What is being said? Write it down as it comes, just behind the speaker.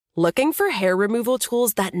Looking for hair removal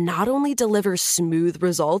tools that not only deliver smooth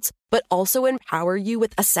results, but also empower you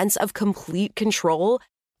with a sense of complete control?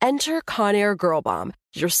 Enter Conair Girl Bomb,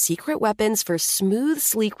 your secret weapons for smooth,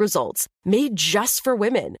 sleek results, made just for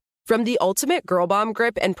women. From the ultimate Girl Bomb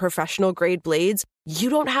grip and professional-grade blades, you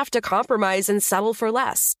don't have to compromise and settle for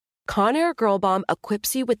less. Conair Girl Bomb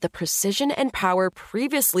equips you with the precision and power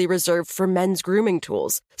previously reserved for men's grooming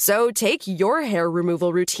tools. So take your hair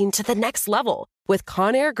removal routine to the next level with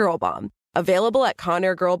Conair Girl Bomb. Available at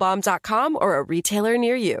ConairGirlBomb.com or a retailer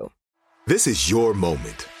near you. This is your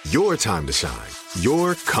moment, your time to shine,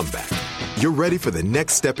 your comeback. You're ready for the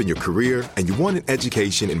next step in your career, and you want an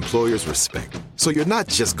education employers respect. So you're not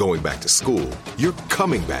just going back to school, you're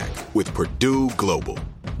coming back with Purdue Global.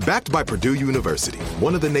 Backed by Purdue University,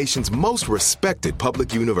 one of the nation's most respected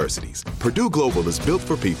public universities, Purdue Global is built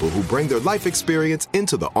for people who bring their life experience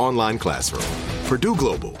into the online classroom. Purdue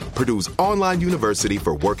Global, Purdue's online university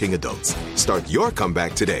for working adults. Start your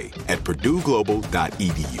comeback today at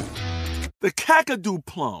purdueglobal.edu. The Kakadu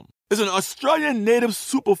plum is an Australian native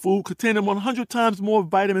superfood containing 100 times more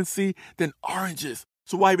vitamin C than oranges.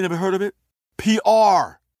 So why have you never heard of it?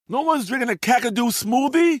 PR. No one's drinking a Kakadu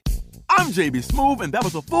smoothie? I'm JB Smoove, and that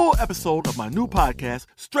was a full episode of my new podcast,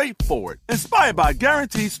 Straightforward, inspired by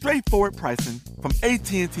guaranteed straightforward pricing from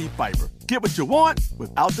AT&T Fiber. Get what you want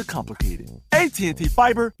without the complicated. AT&T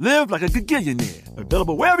Fiber, live like a gigillionaire.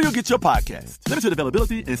 Available wherever you get your podcasts. Limited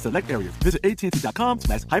availability in select areas. Visit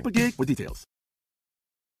AT&T.com/hypergig for details.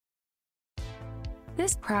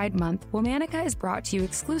 This Pride Month, Womanica is brought to you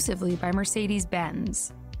exclusively by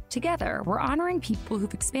Mercedes-Benz. Together, we're honoring people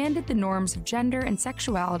who've expanded the norms of gender and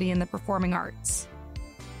sexuality in the performing arts.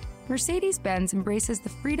 Mercedes-Benz embraces the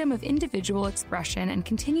freedom of individual expression and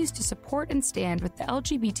continues to support and stand with the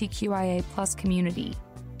LGBTQIA+ community.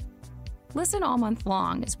 Listen all month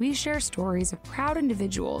long as we share stories of proud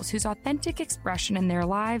individuals whose authentic expression in their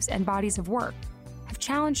lives and bodies of work have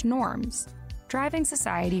challenged norms, driving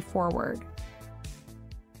society forward.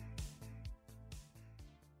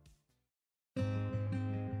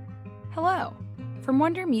 Hello. From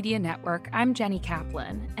Wonder Media Network, I'm Jenny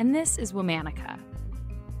Kaplan, and this is Womanica.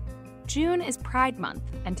 June is Pride Month,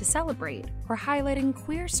 and to celebrate, we're highlighting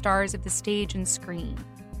queer stars of the stage and screen.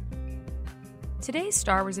 Today's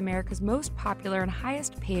star was America's most popular and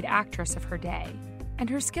highest paid actress of her day, and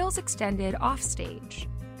her skills extended offstage.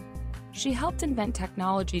 She helped invent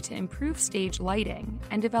technology to improve stage lighting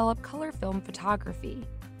and develop color film photography.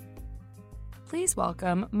 Please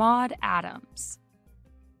welcome Maud Adams.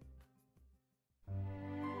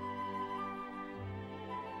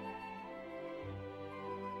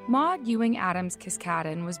 Maud Ewing Adams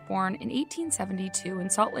Kiskaden was born in 1872 in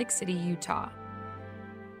Salt Lake City, Utah.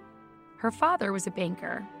 Her father was a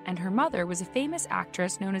banker, and her mother was a famous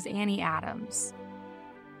actress known as Annie Adams.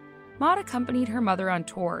 Maud accompanied her mother on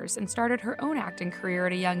tours and started her own acting career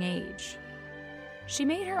at a young age. She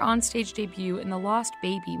made her onstage debut in The Lost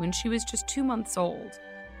Baby when she was just 2 months old.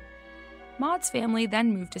 Maud's family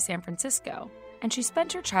then moved to San Francisco, and she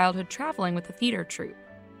spent her childhood traveling with a theater troupe.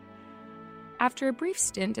 After a brief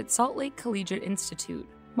stint at Salt Lake Collegiate Institute,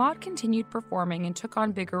 Maud continued performing and took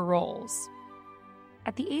on bigger roles.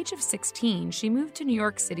 At the age of 16, she moved to New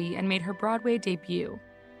York City and made her Broadway debut.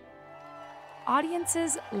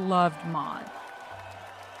 Audiences loved Maud.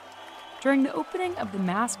 During the opening of The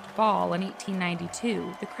Masked Ball in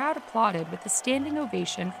 1892, the crowd applauded with a standing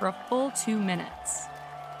ovation for a full 2 minutes.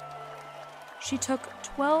 She took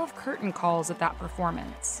 12 curtain calls at that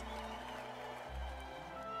performance.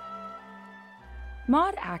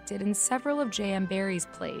 Maud acted in several of J.M. Barrie's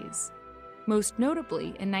plays. Most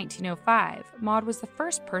notably, in 1905, Maud was the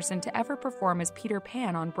first person to ever perform as Peter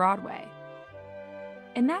Pan on Broadway.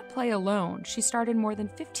 In that play alone, she starred in more than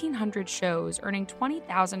 1,500 shows, earning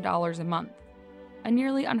 $20,000 a month, a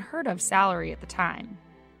nearly unheard-of salary at the time.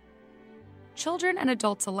 Children and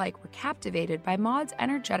adults alike were captivated by Maud's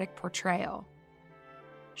energetic portrayal.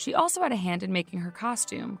 She also had a hand in making her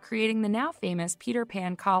costume, creating the now famous Peter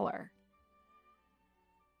Pan collar.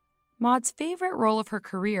 Maud's favorite role of her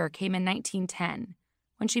career came in 1910,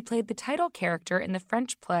 when she played the title character in the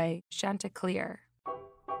French play Chanticleer.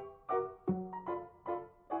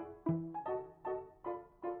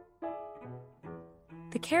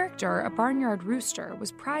 The character, a barnyard rooster,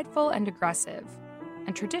 was prideful and aggressive,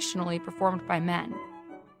 and traditionally performed by men.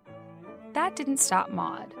 That didn't stop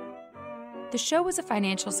Maud. The show was a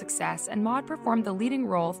financial success, and Maud performed the leading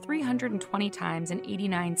role 320 times in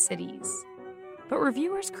 89 cities. But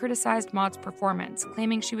reviewers criticized Maud's performance,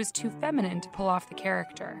 claiming she was too feminine to pull off the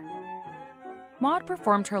character. Maud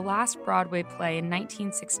performed her last Broadway play in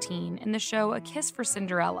 1916 in the show A Kiss for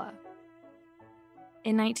Cinderella.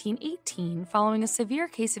 In 1918, following a severe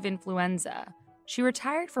case of influenza, she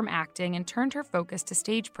retired from acting and turned her focus to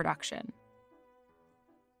stage production.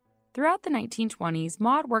 Throughout the 1920s,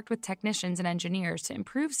 Maud worked with technicians and engineers to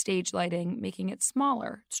improve stage lighting, making it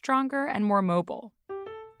smaller, stronger, and more mobile.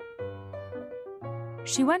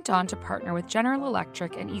 She went on to partner with General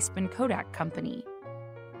Electric and Eastman Kodak Company.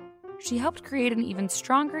 She helped create an even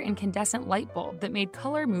stronger incandescent light bulb that made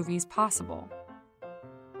color movies possible.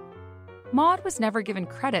 Maud was never given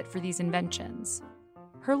credit for these inventions.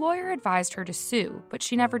 Her lawyer advised her to sue, but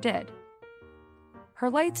she never did. Her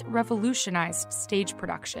lights revolutionized stage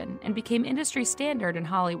production and became industry standard in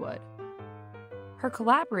Hollywood. Her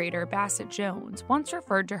collaborator, Bassett Jones, once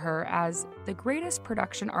referred to her as the greatest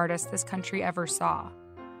production artist this country ever saw.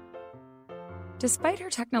 Despite her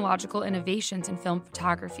technological innovations in film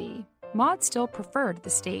photography, Maud still preferred the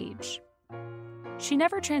stage. She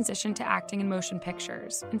never transitioned to acting in motion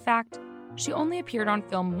pictures. In fact, she only appeared on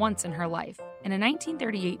film once in her life, in a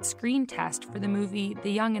 1938 screen test for the movie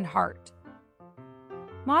The Young and Heart.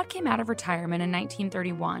 Maud came out of retirement in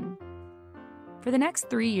 1931. For the next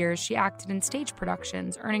 3 years, she acted in stage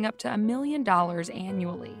productions, earning up to $1 million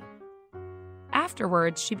annually.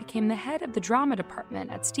 Afterwards, she became the head of the drama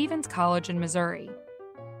department at Stevens College in Missouri.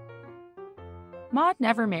 Maud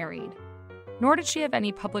never married, nor did she have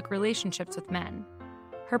any public relationships with men.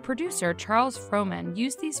 Her producer, Charles Frohman,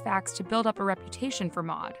 used these facts to build up a reputation for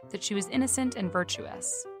Maud, that she was innocent and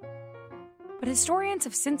virtuous. But historians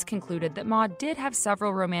have since concluded that Maud did have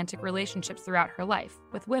several romantic relationships throughout her life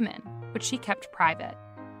with women, which she kept private.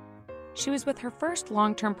 She was with her first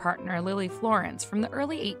long-term partner, Lily Florence, from the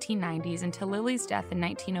early 1890s until Lily's death in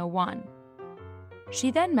 1901. She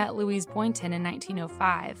then met Louise Boynton in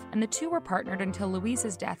 1905, and the two were partnered until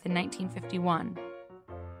Louise's death in 1951.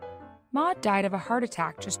 Maud died of a heart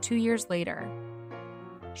attack just 2 years later.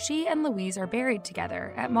 She and Louise are buried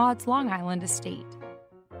together at Maud's Long Island estate.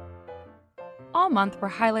 All month, we're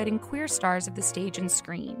highlighting queer stars of the stage and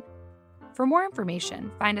screen. For more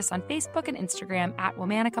information, find us on Facebook and Instagram at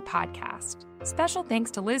Womanica Podcast. Special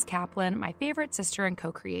thanks to Liz Kaplan, my favorite sister and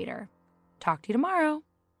co-creator. Talk to you tomorrow.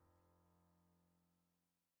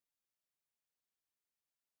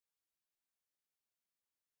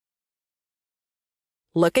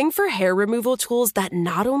 Looking for hair removal tools that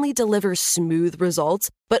not only deliver smooth results,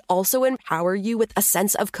 but also empower you with a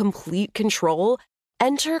sense of complete control?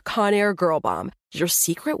 Enter Conair Girl Bomb, your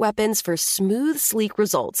secret weapons for smooth, sleek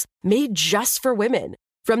results, made just for women.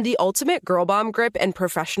 From the ultimate Girl Bomb grip and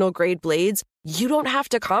professional-grade blades, you don't have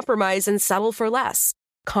to compromise and settle for less.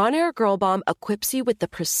 Conair Girl Bomb equips you with the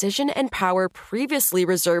precision and power previously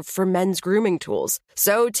reserved for men's grooming tools.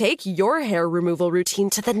 So take your hair removal routine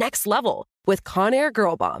to the next level with Conair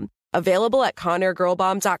Girl Bomb. Available at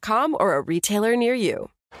ConairGirlBomb.com or a retailer near you.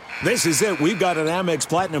 This is it. We've got an Amex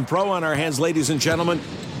Platinum Pro on our hands, ladies and gentlemen.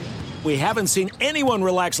 We haven't seen anyone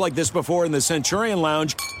relax like this before in the Centurion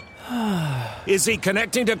Lounge. Is he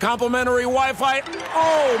connecting to complimentary Wi-Fi?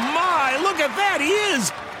 Oh, my! Look at that! He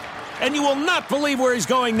is! And you will not believe where he's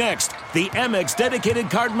going next. The Amex dedicated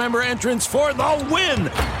card member entrance for the win!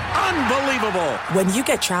 Unbelievable! When you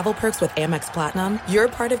get travel perks with Amex Platinum, you're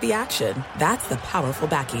part of the action. That's the powerful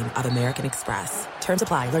backing of American Express. Terms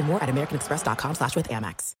apply. Learn more at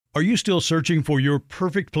americanexpress.com/withAmex. Are you still searching for your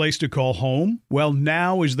perfect place to call home? Well,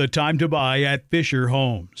 now is the time to buy at Fisher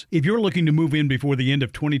Homes. If you're looking to move in before the end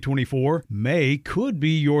of 2024, May could be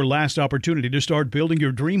your last opportunity to start building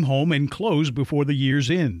your dream home and close before the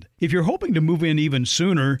year's end. If you're hoping to move in even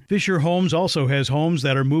sooner, Fisher Homes also has homes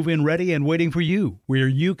that are move-in ready and waiting for you, where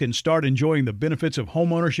you can start enjoying the benefits of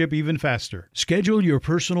homeownership even faster. Schedule your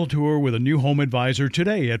personal tour with a new home advisor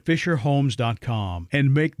today at FisherHomes.com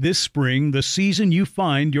and make this spring the season you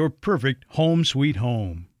find your perfect home sweet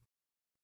home.